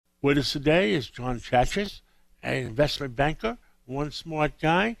With us today is John Chachas, an investment banker, one smart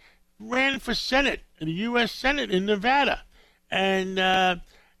guy, ran for Senate, in the U.S. Senate in Nevada. And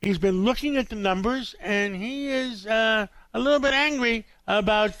he's been looking at the numbers, and he is a little bit angry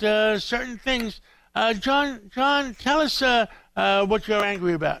about certain things. John, tell us what you're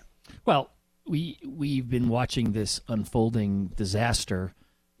angry about. Well, we've been watching this unfolding disaster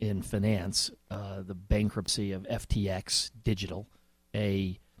in finance, the bankruptcy of FTX Digital,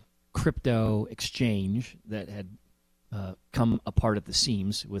 a crypto exchange that had come apart at the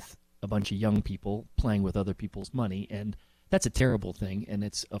seams with a bunch of young people playing with other people's money. And that's a terrible thing, and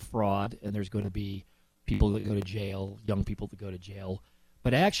it's a fraud, and there's going to be people that go to jail, young people that go to jail.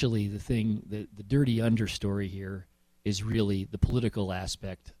 But actually, the dirty understory here is really the political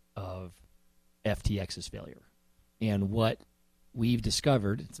aspect of FTX's failure. And what we've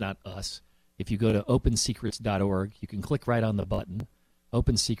discovered, it's not us, if you go to opensecrets.org, you can click right on the button.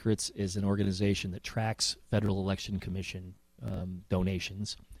 Open Secrets is an organization that tracks Federal Election Commission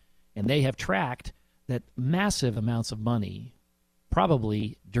donations, and they have tracked that massive amounts of money,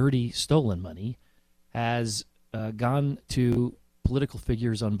 probably dirty, stolen money, has gone to political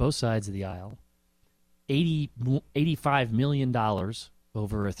figures on both sides of the aisle. $85 million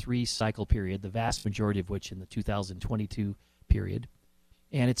over a 3-cycle period, the vast majority of which in the 2022 period.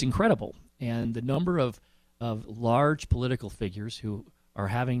 And it's incredible. And the number of large political figures who are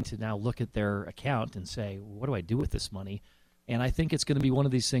having to now look at their account and say, what do I do with this money? And I think it's going to be one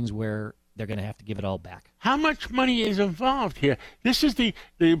of these things where they're going to have to give it all back. How much money is involved here? This is the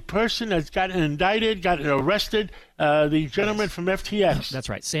person that's gotten indicted, gotten arrested, the gentleman from FTX. That's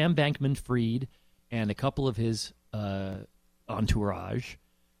right. Sam Bankman-Fried and a couple of his entourage.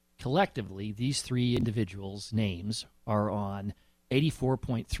 Collectively, these three individuals' names are on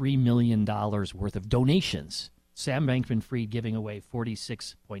 $84.3 million worth of donations. Sam Bankman-Fried giving away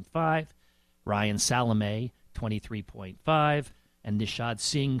 $46.5, Ryan Salame, $23.5, and Nishad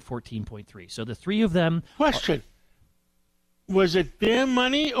Singh, $14.3. So the three of them... Question. Was it their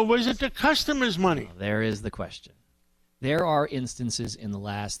money or was it the customer's money? Well, there is the question. There are instances in the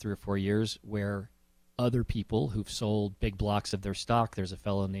last 3 or 4 years where other people who've sold big blocks of their stock, there's a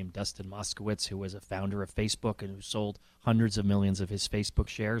fellow named Dustin Moskowitz who was a founder of Facebook and who sold hundreds of millions of his Facebook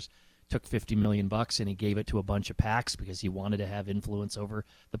shares, took $50 million and he gave it to a bunch of PACs because he wanted to have influence over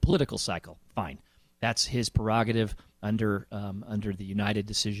the political cycle. Fine. That's his prerogative under the United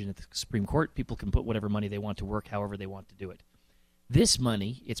decision at the Supreme Court. People can put whatever money they want to work however they want to do it. This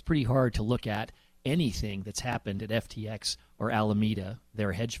money, it's pretty hard to look at anything that's happened at FTX or Alameda,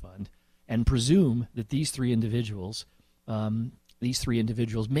 their hedge fund, and presume that these three individuals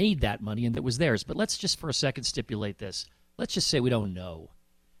made that money and that was theirs. But let's just for a second stipulate this. Let's just say we don't know.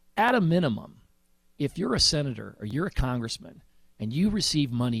 At a minimum, if you're a senator or you're a congressman and you receive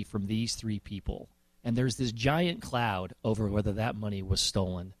money from these three people, and there's this giant cloud over whether that money was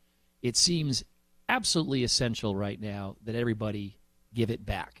stolen, it seems absolutely essential right now that everybody give it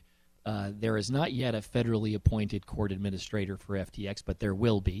back. There is not yet a federally appointed court administrator for FTX, but there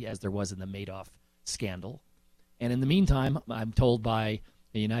will be, as there was in the Madoff scandal. And in the meantime, I'm told by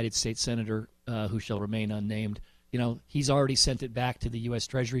a United States senator who shall remain unnamed, he's already sent it back to the U.S.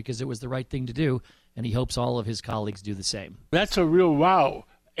 Treasury because it was the right thing to do, and he hopes all of his colleagues do the same. That's a real wow.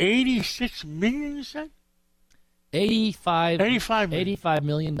 86 million, you said? $85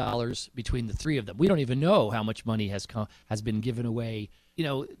 million between the three of them. We don't even know how much money has been given away.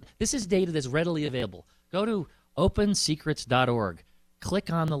 This is data that's readily available. Go to opensecrets.org.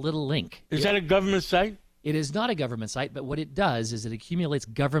 Click on the little link. Is that a government site? It is not a government site, but what it does is it accumulates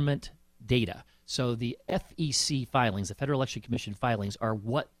government data. So the FEC filings, the Federal Election Commission filings, are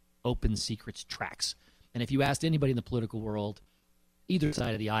what Open Secrets tracks. And if you asked anybody in the political world, either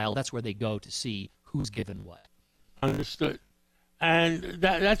side of the aisle, that's where they go to see who's given what. Understood. And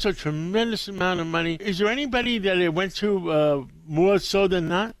that's a tremendous amount of money. Is there anybody that it went to more so than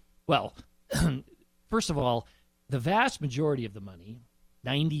not? Well, first of all, the vast majority of the money,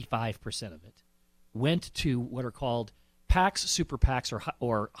 95% of it, went to what are called PACs, super PACs,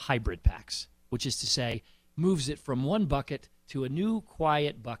 or hybrid PACs, which is to say moves it from one bucket to a new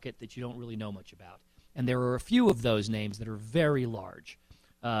quiet bucket that you don't really know much about. And there are a few of those names that are very large.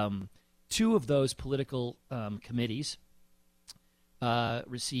 Two of those political committees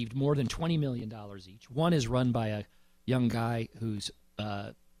received more than $20 million each. One is run by a young guy who's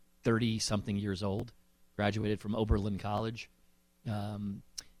 30-something years old, graduated from Oberlin College.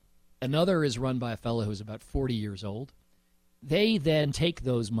 Another is run by a fellow who's about 40 years old. They then take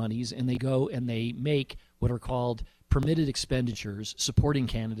those monies and they go and they make what are called permitted expenditures supporting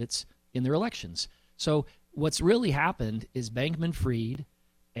candidates in their elections. So what's really happened is Bankman-Fried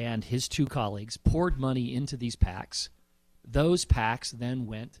and his two colleagues poured money into these PACs. Those PACs then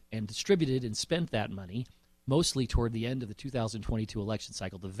went and distributed and spent that money mostly toward the end of the 2022 election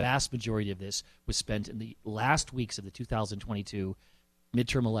cycle. The vast majority of this was spent in the last weeks of the 2022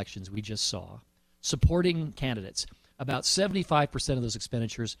 midterm elections we just saw, supporting candidates. About 75% of those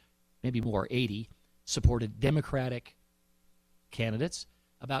expenditures, maybe more, 80, supported Democratic candidates.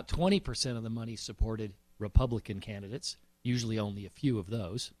 About 20% of the money supported Republican candidates, usually only a few of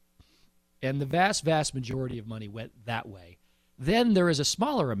those. And the vast, vast majority of money went that way. Then there is a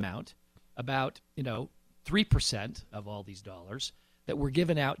smaller amount, about 3% of all these dollars, that were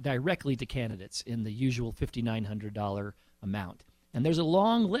given out directly to candidates in the usual $5,900 amount. And there's a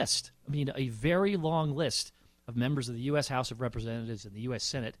long list, a very long list of members of the U.S. House of Representatives and the U.S.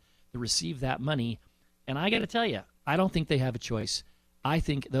 Senate that receive that money. And I got to tell you, I don't think they have a choice. I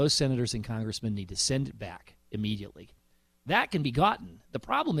think those senators and congressmen need to send it back immediately. That can be gotten. The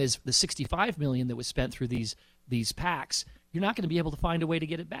problem is the $65 million that was spent through these PACs, you're not going to be able to find a way to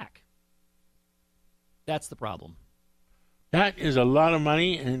get it back. That's the problem. That is a lot of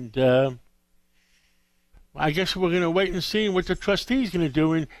money, and I guess we're going to wait and see what the trustee's going to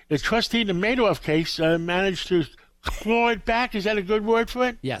do. And the trustee in the Madoff case managed to claw it back. Is that a good word for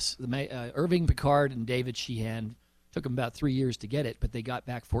it? Yes. Irving Picard and David Sheehan took them about 3 years to get it, but they got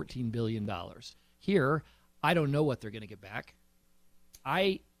back $14 billion. Here, I don't know what they're going to get back.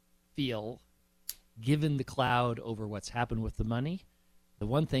 I feel, given the cloud over what's happened with the money, the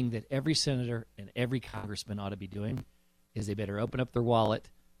one thing that every senator and every congressman ought to be doing is they better open up their wallet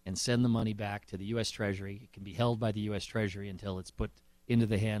and send the money back to the U.S. Treasury. It can be held by the U.S. Treasury until it's put into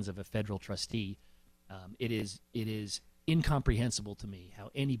the hands of a federal trustee. It is incomprehensible to me how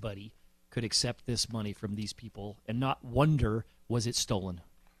anybody could accept this money from these people and not wonder, was it stolen?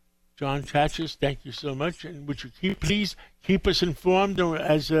 John Chachas, thank you so much. And would you please keep us informed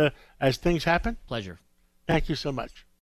as things happen? Pleasure. Thank you so much.